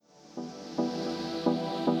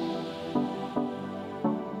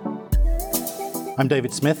I'm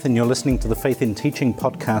David Smith, and you're listening to the Faith in Teaching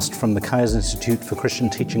podcast from the Kairos Institute for Christian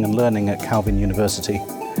Teaching and Learning at Calvin University.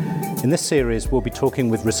 In this series, we'll be talking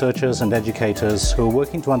with researchers and educators who are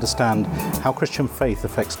working to understand how Christian faith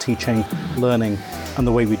affects teaching, learning, and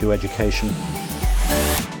the way we do education.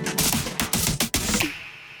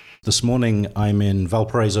 This morning, I'm in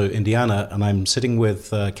Valparaiso, Indiana, and I'm sitting with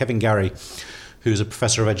Kevin Gary, who's a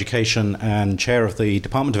professor of education and chair of the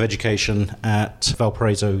Department of Education at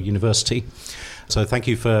Valparaiso University. So thank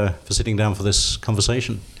you for sitting down for this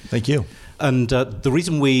conversation. Thank you. And the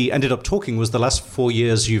reason we ended up talking was the last 4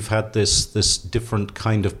 years you've had this different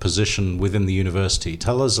kind of position within the university.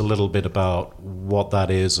 Tell us a little bit about what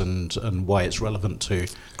that is and why it's relevant to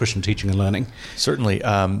Christian teaching and learning. Certainly.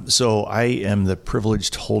 So I am the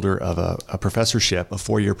privileged holder of a professorship, a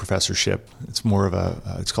 4-year professorship. It's more of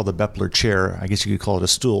it's called the Bepler Chair. I guess you could call it a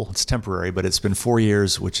stool. It's temporary, but it's been 4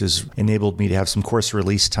 years, which has enabled me to have some course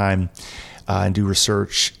release time and do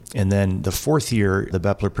research. And then the 4th year, the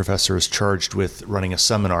Bepler professor is charged with running a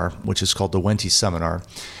seminar, which is called the Wente Seminar.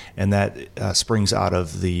 And that springs out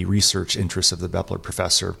of the research interests of the Bepler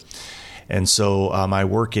professor. And so my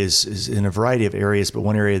work is in a variety of areas, but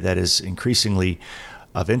one area that is increasingly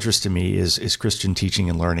of interest to me is Christian teaching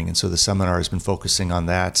and learning. And so the seminar has been focusing on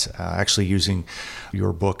that, actually using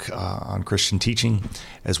your book on Christian teaching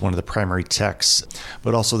as one of the primary texts,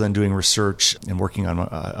 but also then doing research and working on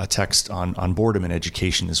a text on boredom in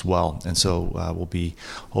education as well. And so we'll be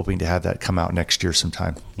hoping to have that come out next year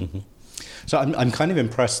sometime. Mm-hmm. So I'm kind of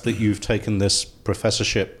impressed that you've taken this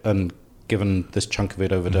professorship and given this chunk of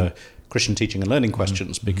it over to Christian teaching and learning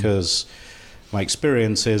questions, because my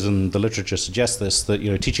experience is, and the literature suggests this, that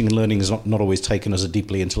teaching and learning is not always taken as a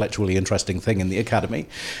deeply intellectually interesting thing in the academy.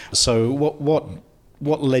 So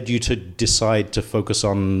what led you to decide to focus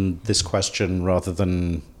on this question rather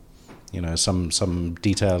than some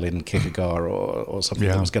detail in Kierkegaard or something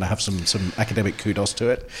that was going to have some academic kudos to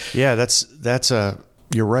it? Yeah, that's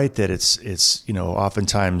you're right that it's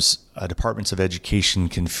oftentimes departments of education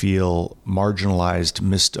can feel marginalized,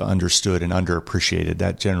 misunderstood, and underappreciated.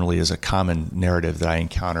 That generally is a common narrative that I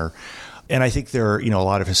encounter. And I think there are, a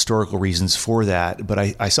lot of historical reasons for that, but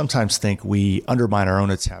I sometimes think we undermine our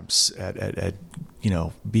own attempts at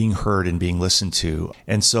being heard and being listened to.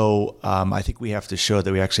 And so I think we have to show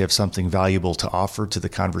that we actually have something valuable to offer to the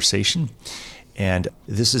conversation. And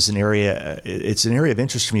this is it's an area of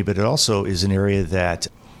interest to me, but it also is an area that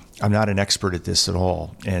I'm not an expert at this at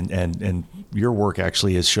all. And your work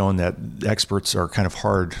actually has shown that experts are kind of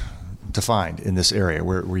hard to find in this area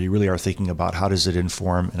where you really are thinking about how does it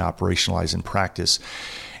inform and operationalize in practice.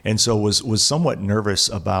 And so was somewhat nervous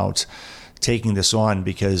about taking this on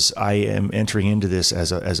because I am entering into this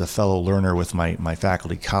as a fellow learner with my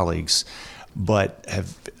faculty colleagues, but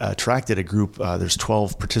have attracted a group. There's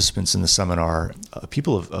 12 participants in the seminar,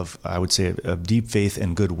 people of I would say, of deep faith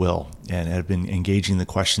and goodwill, and have been engaging the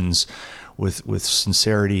questions with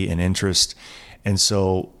sincerity and interest. And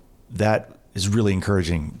so that is really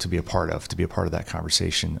encouraging to be a part of that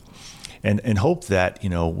conversation, and hope that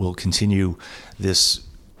we'll continue this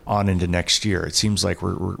on into next year. It seems like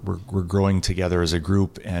we're growing together as a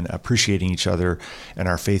group and appreciating each other and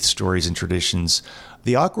our faith stories and traditions.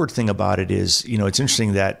 The awkward thing about it is, it's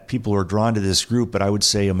interesting that people are drawn to this group, but I would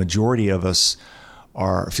say a majority of us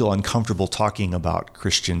feel uncomfortable talking about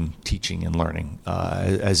Christian teaching and learning,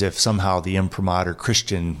 as if somehow the imprimatur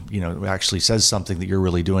Christian, actually says something that you're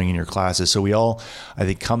really doing in your classes. So we all, I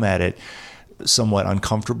think, come at it somewhat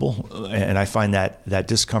uncomfortable, and I find that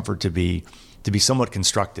discomfort to be somewhat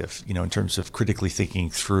constructive, in terms of critically thinking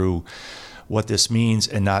through what this means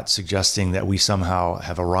and not suggesting that we somehow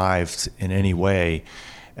have arrived in any way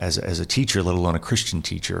as a teacher, let alone a Christian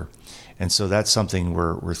teacher. And so that's something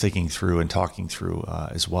we're thinking through and talking through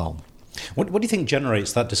as well. What do you think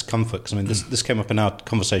generates that discomfort? Because this came up in our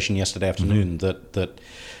conversation yesterday afternoon, that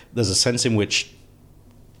there's a sense in which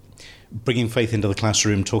bringing faith into the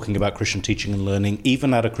classroom, talking about Christian teaching and learning,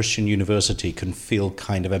 even at a Christian university, can feel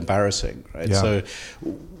kind of embarrassing, right? Yeah. So,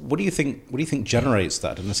 what do you think generates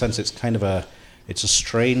that? In a sense, it's a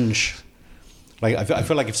strange. Like I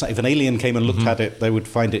feel like if an alien came and looked at it, they would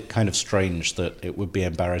find it kind of strange that it would be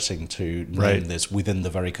embarrassing to name this within the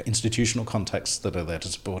very institutional contexts that are there to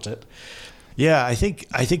support it. Yeah, I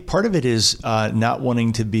think part of it is not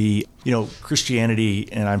wanting to be,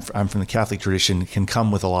 Christianity, and I'm from the Catholic tradition, can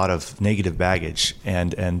come with a lot of negative baggage,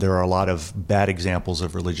 and there are a lot of bad examples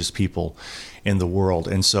of religious people in the world,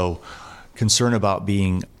 and so concern about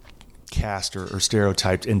being cast or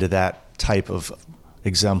stereotyped into that type of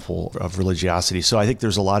example of religiosity. So I think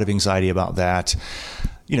there's a lot of anxiety about that.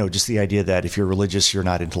 Just the idea that if you're religious, you're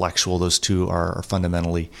not intellectual. Those two are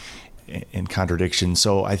fundamentally in contradiction.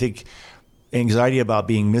 So I think anxiety about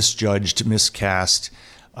being misjudged, miscast,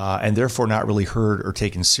 and therefore not really heard or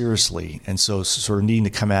taken seriously. And so sort of needing to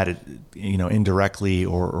come at it, indirectly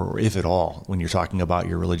or if at all, when you're talking about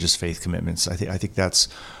your religious faith commitments. I think that's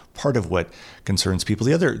part of what concerns people.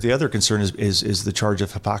 The other concern is the charge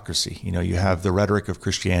of hypocrisy. You have the rhetoric of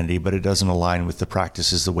Christianity, but it doesn't align with the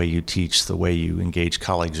practices, the way you teach, the way you engage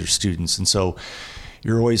colleagues or students. And so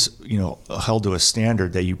you're always, held to a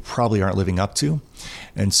standard that you probably aren't living up to.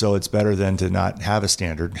 And so it's better than to not have a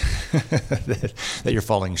standard that you're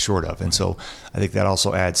falling short of. And so I think that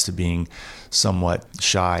also adds to being somewhat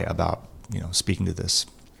shy about, speaking to this.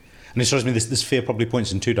 And it strikes me this fear probably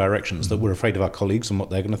points in two directions, that we're afraid of our colleagues and what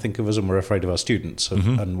they're going to think of us, and we're afraid of our students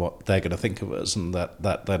and what they're going to think of us, and that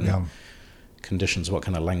then conditions what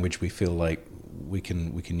kind of language we feel like we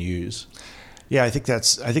can use. Yeah, I think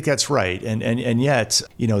that's right. And yet,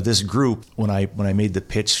 this group, when I made the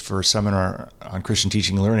pitch for a seminar on Christian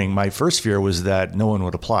teaching and learning, my first fear was that no one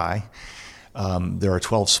would apply. There are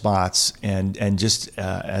 12 spots, and just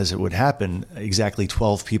as it would happen, exactly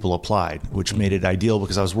 12 people applied, which made it ideal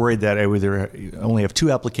because I was worried that I would either only have 2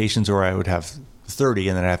 applications or I would have 30,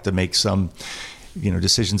 and then I have to make some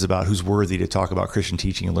decisions about who's worthy to talk about Christian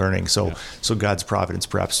teaching and learning. So God's providence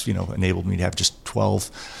perhaps enabled me to have just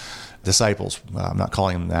 12 disciples. I'm not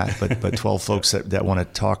calling them that, but 12 folks that want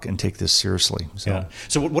to talk and take this seriously. So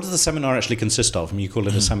what does the seminar actually consist of? I mean, you call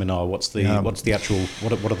it a seminar. What's the actual?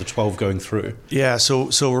 What are the 12 going through? Yeah. So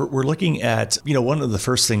we're looking at one of the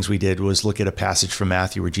first things we did was look at a passage from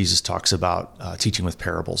Matthew where Jesus talks about teaching with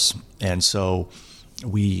parables, and so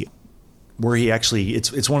where he actually,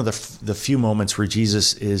 it's one of the few moments where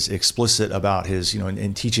Jesus is explicit about his,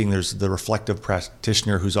 in teaching, there's the reflective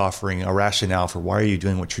practitioner who's offering a rationale for why are you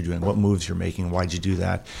doing what you're doing, what moves you're making, why'd you do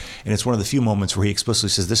that? And it's one of the few moments where he explicitly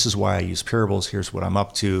says, this is why I use parables, here's what I'm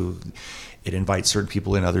up to. It invites certain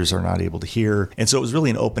people in, others are not able to hear. And so it was really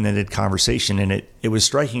an open-ended conversation, and it was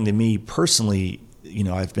striking to me personally,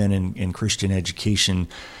 I've been in Christian education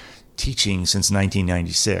teaching since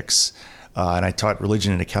 1996. And I taught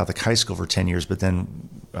religion in a Catholic high school for 10 years, but then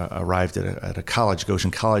arrived at a college, Goshen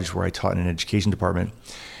College, where I taught in an education department.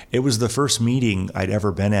 It was the first meeting I'd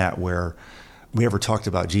ever been at where we ever talked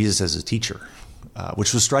about Jesus as a teacher,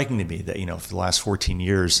 which was striking to me that, for the last 14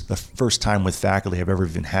 years, the first time with faculty I've ever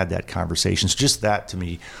even had that conversation. So just that to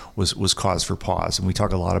me was cause for pause. And we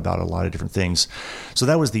talk a lot about a lot of different things. So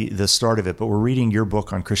that was the start of it. But we're reading your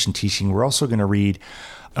book on Christian teaching. We're also going to read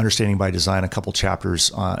Understanding by Design, a couple chapters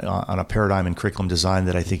on a paradigm in curriculum design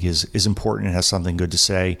that I think is important and has something good to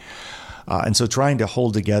say. And so trying to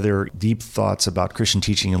hold together deep thoughts about Christian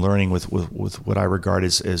teaching and learning with what I regard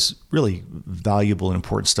as really valuable and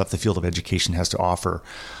important stuff the field of education has to offer.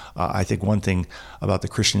 I think one thing about the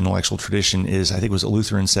Christian intellectual tradition is, I think it was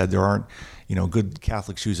Lutheran said, there aren't good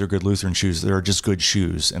Catholic shoes or good Lutheran shoes. There are just good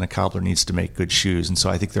shoes, and a cobbler needs to make good shoes. And so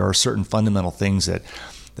I think there are certain fundamental things that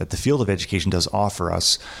the field of education does offer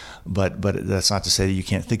us, but that's not to say that you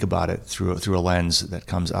can't think about it through a lens that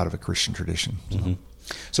comes out of a Christian tradition. So. Mm-hmm.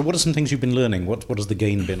 So what are some things you've been learning? What has the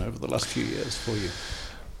gain been over the last few years for you?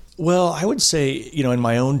 Well, I would say, in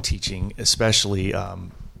my own teaching, especially,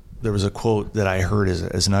 there was a quote that I heard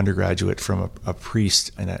as an undergraduate from a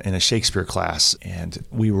priest in a Shakespeare class, and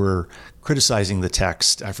we were criticizing the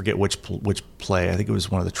text. I forget which play. I think it was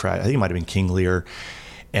one of the I think it might have been King Lear.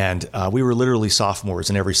 And we were literally sophomores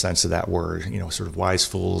in every sense of that word, sort of wise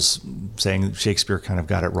fools saying Shakespeare kind of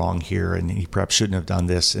got it wrong here and he perhaps shouldn't have done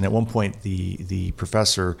this. And at one point, the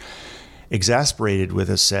professor, exasperated with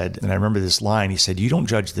us, said, and I remember this line, he said, "You don't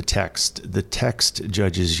judge the text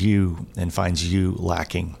judges you and finds you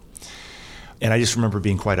lacking." And I just remember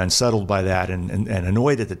being quite unsettled by that and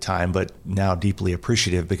annoyed at the time, but now deeply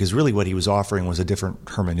appreciative, because really what he was offering was a different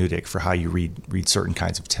hermeneutic for how you read certain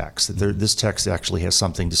kinds of text. That this text actually has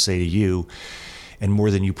something to say to you, and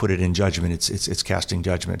more than you put it in judgment, it's casting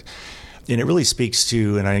judgment. And it really speaks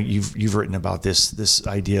to, and you've written about this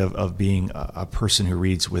idea of being a person who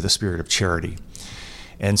reads with a spirit of charity.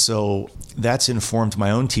 And so that's informed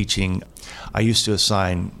my own teaching. I used to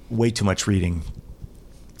assign way too much reading,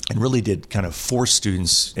 and really did kind of force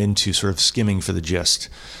students into sort of skimming for the gist,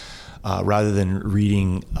 rather than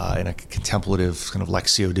reading in a contemplative kind of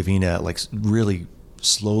Lectio Divina, like really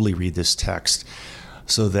slowly read this text,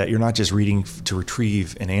 so that you're not just reading to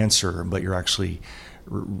retrieve an answer, but you're actually,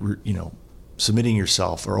 submitting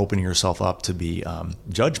yourself or opening yourself up to be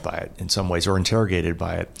judged by it in some ways or interrogated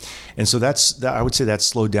by it. And so I would say that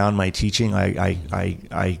slowed down my teaching.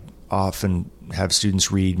 I often have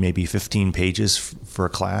students read maybe 15 pages for a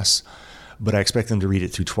class, but I expect them to read it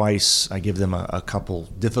through twice. I give them a couple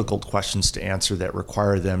difficult questions to answer that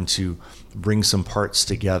require them to bring some parts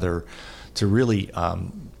together to really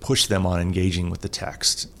push them on engaging with the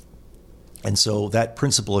text. And so that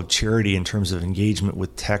principle of charity in terms of engagement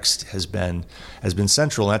with text has been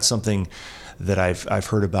central. That's something that I've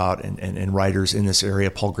heard about and writers in this area.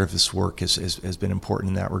 Paul Griffith's work has been important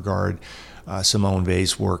in that regard. Simone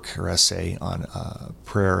Weil's work, her essay on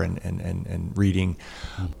prayer and reading.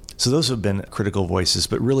 So those have been critical voices,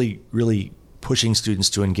 but really pushing students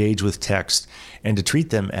to engage with text and to treat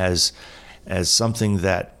them as something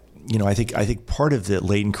that, I think part of the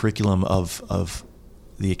latent curriculum of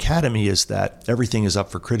the academy is that everything is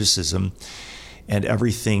up for criticism and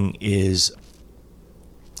everything is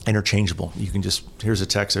interchangeable. You can here's a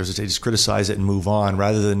text, just criticize it and move on,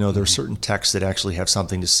 rather than there are certain texts that actually have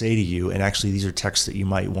something to say to you, and actually these are texts that you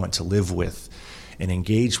might want to live with and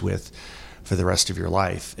engage with for the rest of your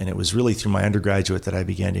life. And it was really through my undergraduate that I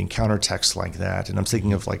began to encounter texts like that. And I'm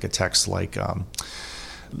thinking of like a text like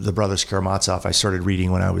the Brothers Karamazov I started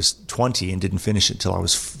reading when I was 20 and didn't finish it till I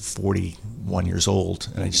was 41 years old.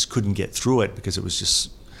 And I just couldn't get through it because it was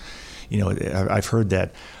just, I've heard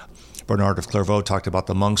that Bernard of Clairvaux talked about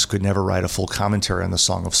the monks could never write a full commentary on the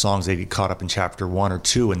Song of Songs. They'd get caught up in chapter 1 or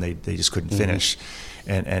 2 and they just couldn't finish.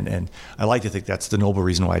 And I like to think that's the noble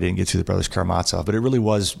reason why I didn't get through the Brothers Karamazov. But it really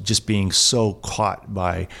was just being so caught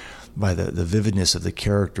by the vividness of the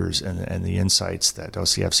characters and the insights that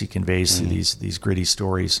Dostoevsky conveys through these gritty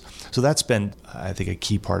stories. So that's been, I think, a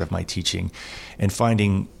key part of my teaching, and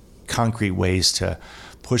finding concrete ways to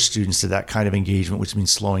push students to that kind of engagement, which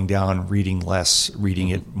means slowing down, reading less, reading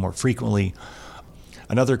it more frequently.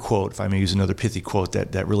 Another quote, if I may use another pithy quote,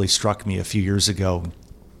 that really struck me a few years ago.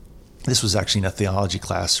 This was actually in a theology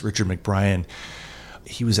class. Richard McBrien,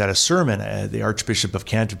 he was at a sermon, the Archbishop of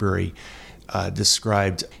Canterbury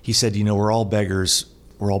described, he said, we're all beggars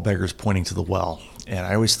pointing to the well. And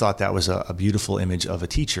I always thought that was a beautiful image of a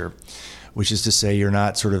teacher, which is to say you're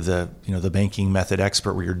not sort of the banking method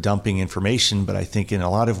expert where you're dumping information, but I think in a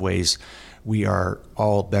lot of ways we are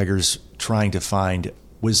all beggars trying to find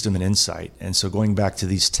wisdom and insight. And so going back to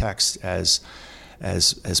these texts as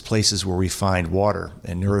places where we find water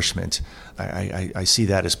and nourishment, I see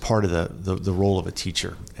that as part of the role of a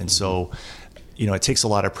teacher. And so, it takes a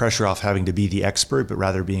lot of pressure off having to be the expert, but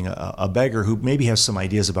rather being a beggar who maybe has some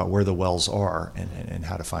ideas about where the wells are and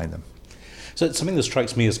how to find them. So it's something that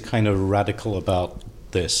strikes me as kind of radical about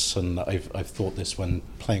this, and I've thought this when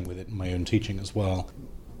playing with it in my own teaching as well.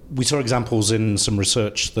 We saw examples in some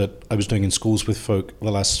research that I was doing in schools with folk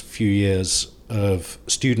the last few years of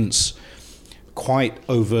students quite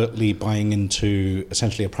overtly buying into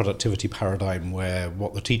essentially a productivity paradigm where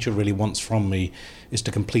what the teacher really wants from me is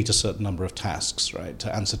to complete a certain number of tasks, right?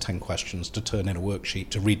 To answer 10 questions, to turn in a worksheet,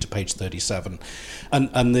 to read to page 37.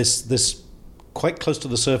 And this quite close to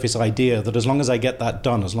the surface idea that as long as I get that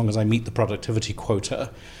done, as long as I meet the productivity quota,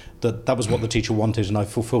 that was what the teacher wanted and I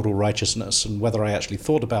fulfilled all righteousness, and whether I actually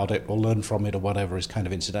thought about it or learned from it or whatever is kind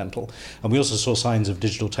of incidental. And we also saw signs of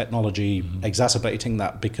digital technology exacerbating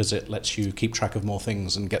that because it lets you keep track of more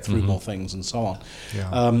things and get through more things and so on.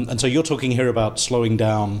 Yeah. And so you're talking here about slowing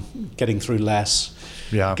down, getting through less,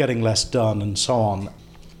 getting less done and so on.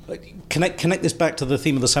 Connect this back to the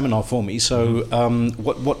theme of the seminar for me. So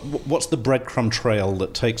what's the breadcrumb trail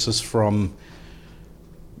that takes us from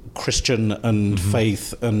Christian and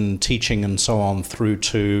faith and teaching and so on through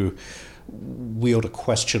to we ought to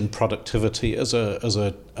question productivity as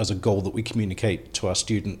a goal that we communicate to our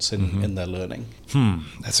students in their learning?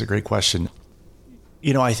 That's a great question.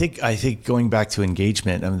 I think going back to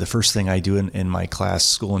engagement, the first thing I do in my class,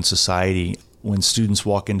 School and Society, when students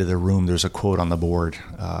walk into the room, there's a quote on the board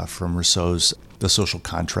from Rousseau's The Social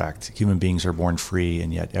Contract. Human beings are born free,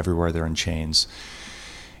 and yet everywhere they're in chains.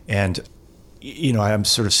 And I'm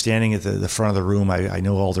sort of standing at the front of the room. I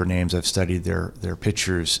know all their names. I've studied their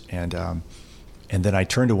pictures, and then I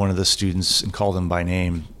turn to one of the students and call them by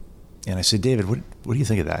name, and I say, David, what do you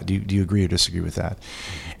think of that? Do you agree or disagree with that?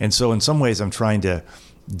 And so in some ways, I'm trying to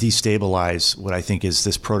destabilize what I think is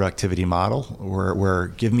this productivity model, where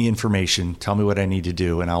give me information, tell me what I need to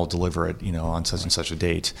do, and I'll deliver it, on such and such a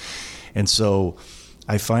date. And so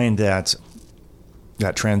I find that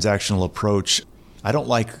transactional approach, I don't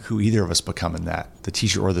like who either of us become in that, the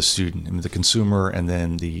teacher or the student, the consumer and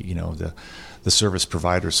then the service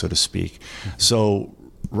provider, so to speak. So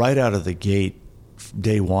right out of the gate,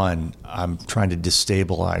 day one, I'm trying to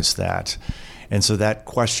destabilize that. And so that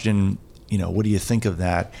question, what do you think of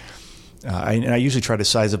that? I usually try to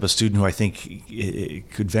size up a student who I think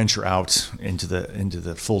it could venture out into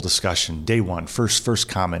the full discussion. Day one, first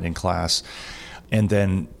comment in class, and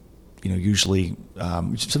then usually,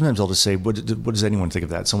 sometimes I'll just say, what does anyone think of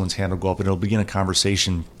that? Someone's hand will go up and it'll begin a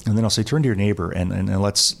conversation. And then I'll say, turn to your neighbor and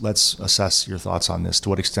let's assess your thoughts on this. To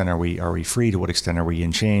what extent are we free? To what extent are we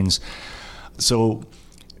in chains? So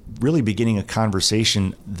really beginning a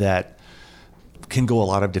conversation that can go a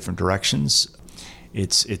lot of different directions.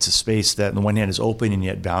 It's a space that on the one hand is open and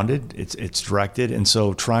yet bounded. It's directed. And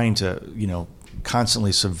so trying to,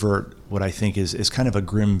 constantly subvert what I think is kind of a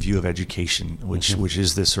grim view of education, which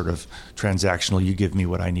is this sort of transactional, you give me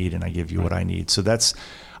what I need and I give you what I need. So that's,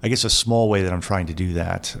 I guess, a small way that I'm trying to do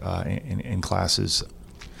that in classes.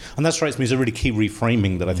 And that strikes me as a really key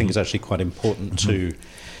reframing that I think is actually quite important to,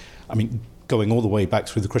 going all the way back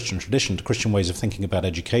through the Christian tradition to Christian ways of thinking about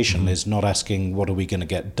education is not asking what are we going to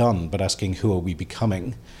get done, but asking who are we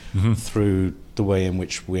becoming through the way in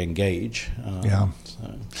which we engage.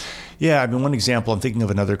 Yeah, one example, I'm thinking of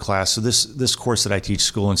another class. So this course that I teach,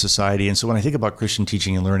 School and Society. And so when I think about Christian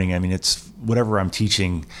teaching and learning, it's whatever I'm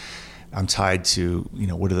teaching, I'm tied to,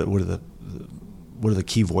 what are the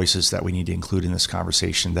key voices that we need to include in this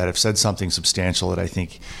conversation that have said something substantial that I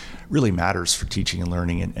think really matters for teaching and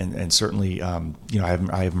learning. And certainly, I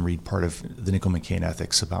have them read part of the Nicholas McCain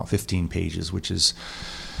Ethics, about 15 pages, which is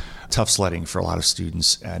tough sledding for a lot of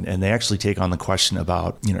students. And they actually take on the question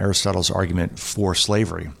about, Aristotle's argument for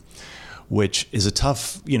slavery, which is a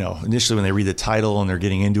tough, initially when they read the title and they're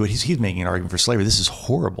getting into it, he's making an argument for slavery. This is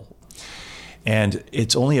horrible. And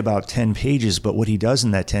it's only about 10 pages, but what he does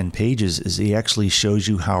in that 10 pages is he actually shows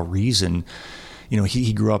you how reason,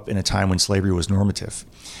 he grew up in a time when slavery was normative.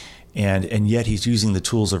 And yet he's using the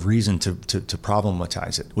tools of reason to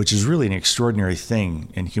problematize it, which is really an extraordinary thing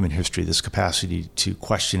in human history, this capacity to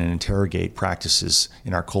question and interrogate practices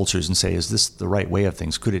in our cultures and say, is this the right way of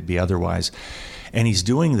things? Could it be otherwise? And he's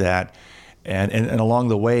doing that. And along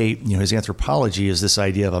the way, his anthropology is this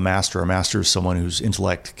idea of a master. A master is someone whose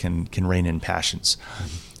intellect can rein in passions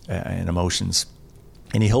and emotions.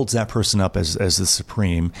 And he holds that person up as the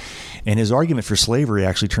supreme. And his argument for slavery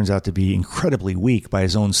actually turns out to be incredibly weak by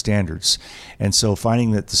his own standards. And so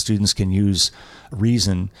finding that the students can use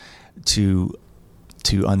reason to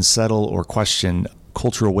unsettle or question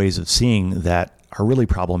cultural ways of seeing that are really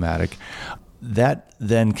problematic, that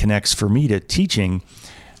then connects for me to teaching.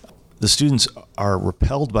 The students are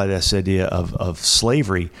repelled by this idea of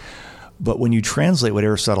slavery. But when you translate what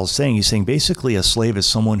Aristotle is saying, he's saying basically a slave is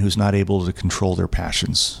someone who's not able to control their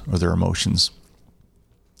passions or their emotions.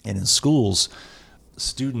 And in schools,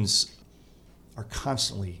 students are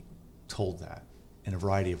constantly told that in a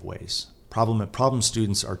variety of ways. Problem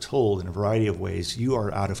students are told in a variety of ways, you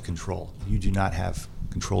are out of control. You do not have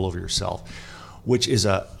control over yourself, which is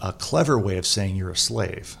a clever way of saying you're a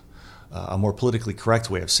slave. A more politically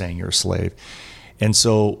correct way of saying you're a slave. And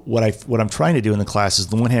so what I'm trying to do in the class is,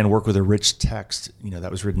 on the one hand, work with a rich text,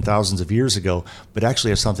 that was written thousands of years ago, but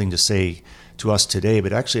actually has something to say to us today,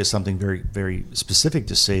 but actually has something very, very specific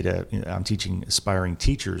to say to, I'm teaching aspiring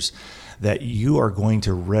teachers, that you are going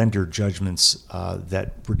to render judgments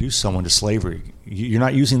that reduce someone to slavery. You're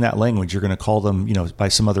not using that language. You're going to call them, by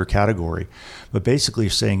some other category. But basically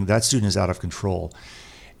you're saying that student is out of control.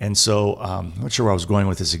 And so I'm not sure where I was going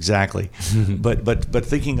with this exactly, but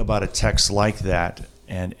thinking about a text like that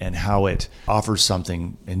and how it offers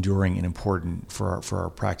something enduring and important for our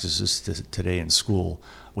practices today in school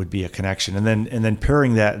would be a connection. And then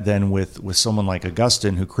pairing that then with someone like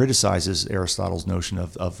Augustine, who criticizes Aristotle's notion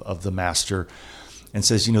of the master and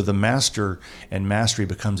says, the master and mastery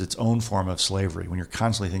becomes its own form of slavery when you're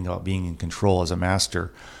constantly thinking about being in control as a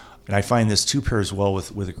master. And I find this too pairs well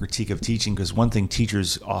with a critique of teaching, because one thing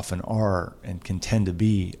teachers often are and can tend to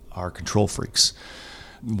be are control freaks.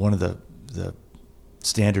 One of the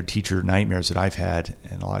standard teacher nightmares that I've had,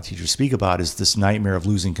 and a lot of teachers speak about, is this nightmare of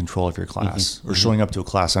losing control of your class or showing up to a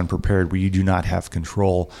class unprepared where you do not have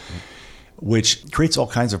control, which creates all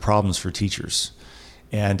kinds of problems for teachers.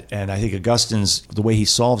 And I think Augustine's, the way he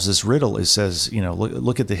solves this riddle is says,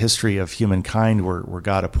 look at the history of humankind where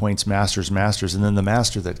God appoints masters, and then the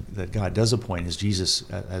master that God does appoint is Jesus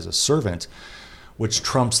as a servant, which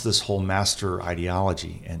trumps this whole master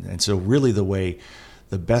ideology. And so really the way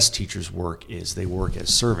the best teachers work is they work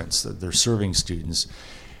as servants. They're serving students.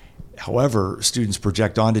 However, students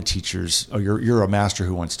project onto teachers, oh, you're a master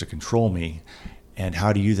who wants to control me. And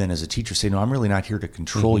how do you then as a teacher say, no, I'm really not here to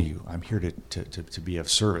control you. I'm here to be of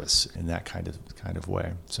service in that kind of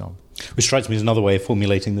way. So, which strikes me as another way of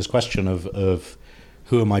formulating this question of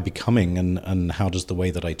who am I becoming, and how does the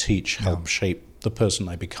way that I teach help shape the person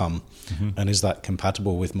I become, and is that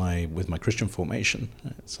compatible with my Christian formation?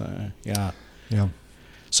 So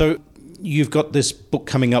So you've got this book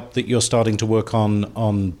coming up that you're starting to work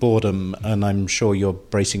on boredom, and I'm sure you're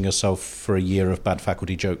bracing yourself for a year of bad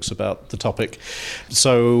faculty jokes about the topic.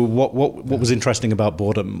 So what was interesting about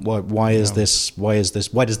boredom? Why does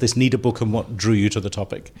this need a book, and what drew you to the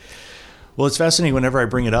topic? Well, it's fascinating whenever I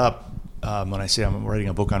bring it up. When I say I'm writing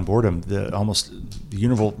a book on boredom, the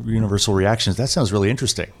universal reaction is, that sounds really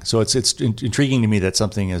interesting. So it's intriguing to me that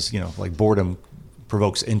something as, like boredom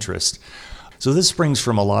provokes interest. So this springs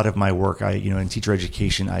from a lot of my work. In teacher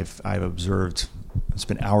education, I've observed,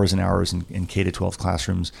 spent hours and hours in K-12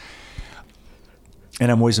 classrooms,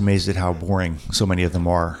 and I'm always amazed at how boring so many of them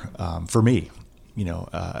are for me.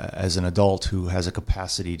 As an adult who has a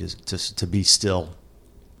capacity to be still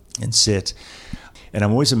and sit. And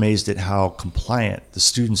I'm always amazed at how compliant the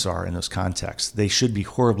students are in those contexts. They should be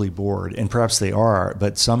horribly bored, and perhaps they are,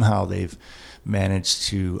 but somehow they've managed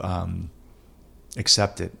to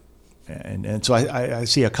accept it. And so I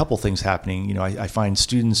see a couple things happening. I find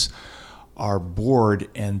students are bored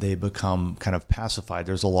and they become kind of pacified.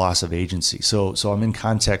 There's a loss of agency. So I'm in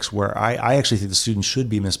contexts where I actually think the students should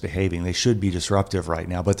be misbehaving. They should be disruptive right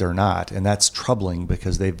now, but they're not. And that's troubling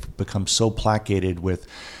because they've become so placated with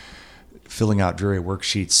filling out dreary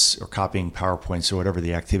worksheets or copying PowerPoints or whatever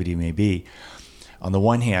the activity may be, on the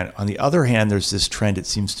one hand. On the other hand, there's this trend, it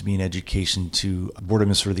seems to be, in education to boredom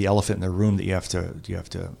is sort of the elephant in the room that you have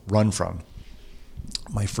to run from.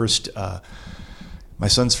 My son's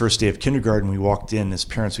first day of kindergarten, we walked in as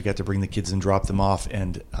parents. We got to bring the kids and drop them off,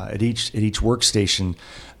 and at each workstation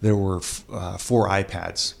there were 4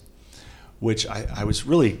 iPads, which I was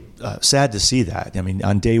really sad to see that. I mean,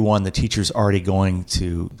 on day one, the teacher's already going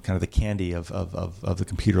to kind of the candy of the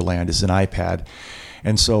computer land is an iPad.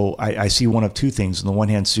 And so I see one of two things. On the one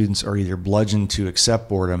hand, students are either bludgeoned to accept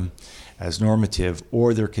boredom as normative,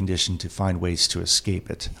 or they're conditioned to find ways to escape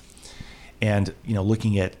it. And,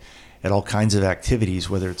 looking at all kinds of activities,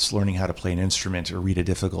 whether it's learning how to play an instrument or read a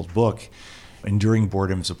difficult book, enduring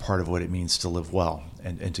boredom is a part of what it means to live well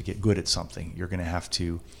and to get good at something. You're going to have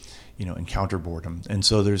to encounter boredom. And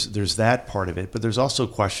so there's that part of it, but there's also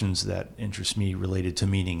questions that interest me related to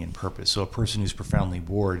meaning and purpose. So a person who's profoundly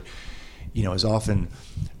bored, is often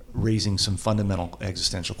raising some fundamental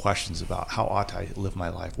existential questions about how ought I live my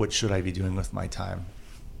life? What should I be doing with my time?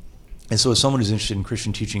 And so as someone who's interested in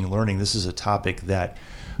Christian teaching and learning, this is a topic that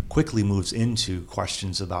quickly moves into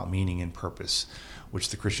questions about meaning and purpose, which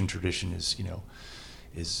the Christian tradition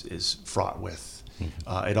is fraught with.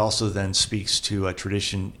 Mm-hmm. It also then speaks to a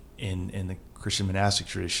tradition in the Christian monastic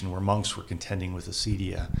tradition where monks were contending with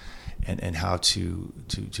acedia and how to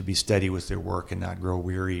be steady with their work and not grow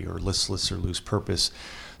weary or listless or lose purpose.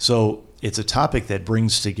 So it's a topic that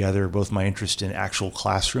brings together both my interest in actual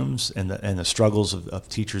classrooms and the struggles of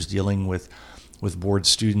teachers dealing with bored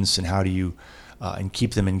students, and how do you and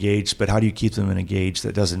keep them engaged, but how do you keep them engaged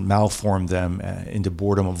that doesn't malform them into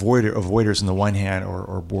boredom avoiders on the one hand,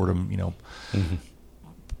 or boredom, mm-hmm.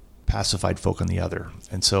 pacified folk on the other.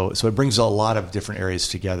 And so it brings a lot of different areas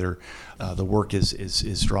together. The work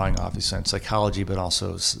is drawing obviously on psychology, but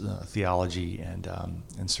also theology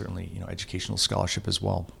and certainly educational scholarship as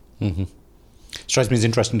well. Mm-hmm. Strikes me as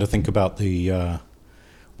interesting to think about the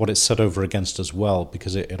what it's set over against as well,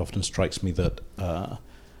 because it often strikes me that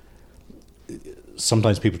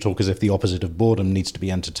sometimes people talk as if the opposite of boredom needs to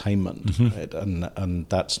be entertainment, mm-hmm. right? And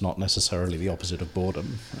that's not necessarily the opposite of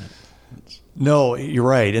boredom. Right? No, you're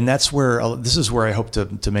right, and that's where this is where I hope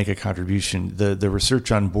to make a contribution. The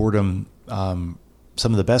research on boredom, some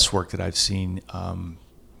of the best work that I've seen.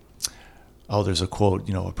 There's a quote.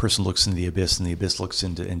 A person looks into the abyss, and the abyss looks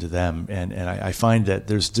into them, and I find that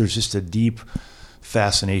there's just a deep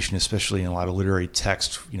fascination, especially in a lot of literary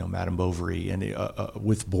text. Madame Bovary, and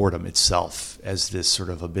with boredom itself as this sort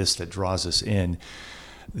of abyss that draws us in.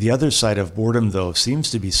 The other side of boredom, though,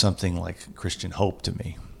 seems to be something like Christian hope to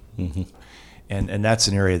me. Mm-hmm. And that's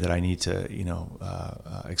an area that I need to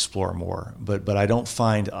explore more. But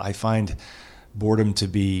I find boredom to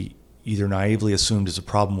be either naively assumed as a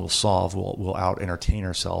problem we'll solve, we'll out entertain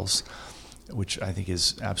ourselves, which I think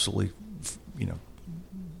is absolutely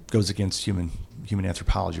goes against human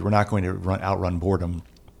anthropology. We're not going to outrun boredom.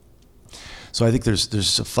 So I think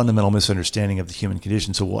there's a fundamental misunderstanding of the human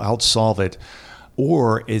condition. So we'll outsolve it,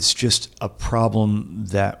 or it's just a problem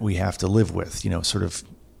that we have to live with. Sort of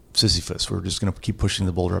Sisyphus. We're just going to keep pushing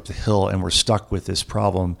the boulder up the hill, and we're stuck with this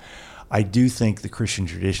problem. I do think the Christian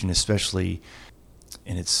tradition, especially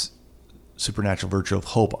in its supernatural virtue of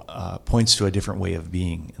hope, points to a different way of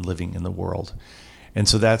being and living in the world. And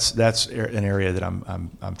so that's an area that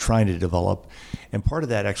I'm trying to develop, and part of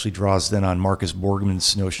that actually draws then on Marcus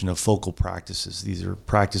Borgmann's notion of focal practices. These are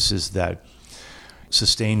practices that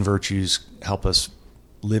sustain virtues, help us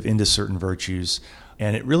live into certain virtues.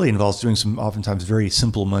 And it really involves doing some oftentimes very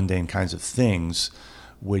simple, mundane kinds of things,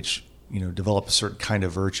 which develop a certain kind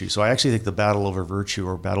of virtue. So I actually think the battle over virtue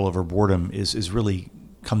or battle over boredom is really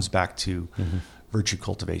comes back to virtue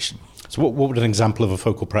cultivation. So what would an example of a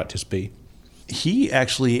focal practice be? He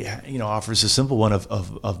actually, offers a simple one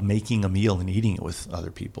of making a meal and eating it with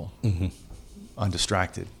other people,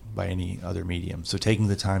 undistracted by any other medium. So taking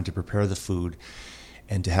the time to prepare the food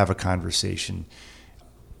and to have a conversation.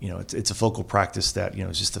 It's a focal practice that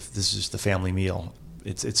this is just the family meal.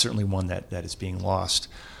 It's certainly one that is being lost.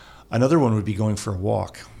 Another one would be going for a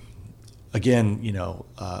walk. Again,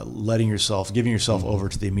 giving yourself over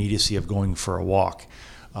to the immediacy of going for a walk.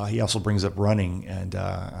 He also brings up running, and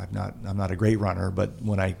I'm not a great runner, but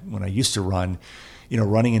when I used to run,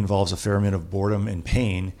 running involves a fair amount of boredom and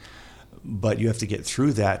pain, but you have to get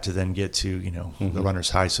through that to then get to the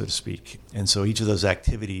runner's high, so to speak. And so each of those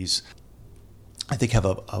activities, I think, have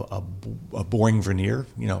a boring veneer.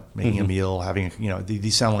 Making a meal, having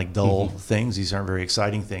these sound like dull things. These aren't very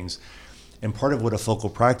exciting things. And part of what a focal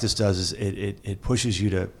practice does is it pushes you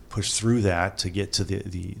to push through that to get to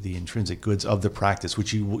the intrinsic goods of the practice,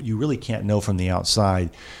 which you really can't know from the outside,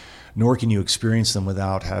 nor can you experience them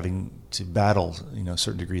without having to battle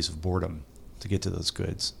certain degrees of boredom to get to those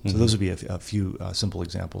goods. So those would be a few simple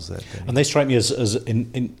examples that and they strike me as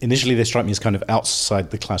initially they strike me as kind of outside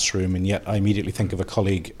the classroom, and yet I immediately think of a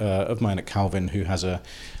colleague of mine at Calvin who has a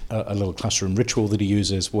little classroom ritual that he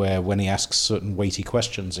uses where when he asks certain weighty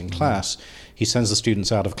questions in class, he sends the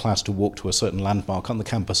students out of class to walk to a certain landmark on the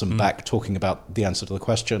campus and back talking about the answer to the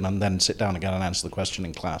question, and then sit down again and answer the question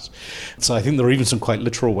in class. So I think there are even some quite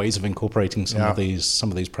literal ways of incorporating some of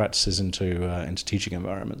these practices into teaching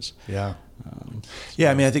environments. Yeah. I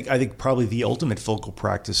mean, I think probably the ultimate focal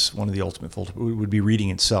practice, one of the ultimate focal, would be reading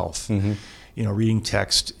itself. Reading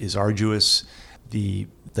text is arduous. The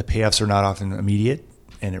payoffs are not often immediate,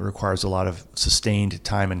 and it requires a lot of sustained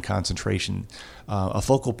time and concentration. A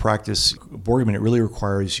focal practice, Borgman, it really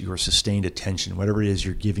requires your sustained attention, whatever it is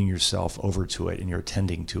you're giving yourself over to it and you're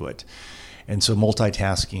attending to it. And so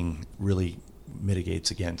multitasking really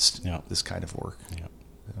mitigates against this kind of work. Yeah.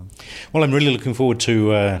 Well, I'm really looking forward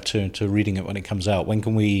to reading it when it comes out. When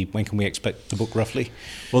can we expect the book roughly?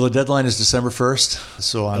 Well, the deadline is December 1st,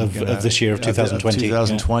 so of this year of 2020.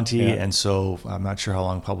 2020, and so I'm not sure how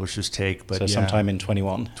long publishers take, but sometime in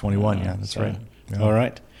 21. 21, that's right. Yeah. All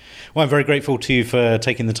right. Well, I'm very grateful to you for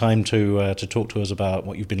taking the time to talk to us about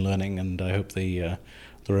what you've been learning, and I hope the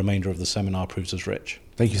remainder of the seminar proves as rich.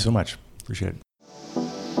 Thank you so much. Appreciate it.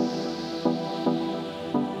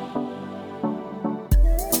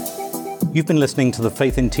 You've been listening to the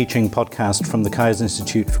Faith in Teaching podcast from the Kairos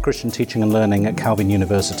Institute for Christian Teaching and Learning at Calvin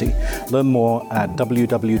University. Learn more at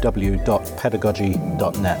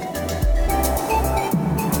www.pedagogy.net.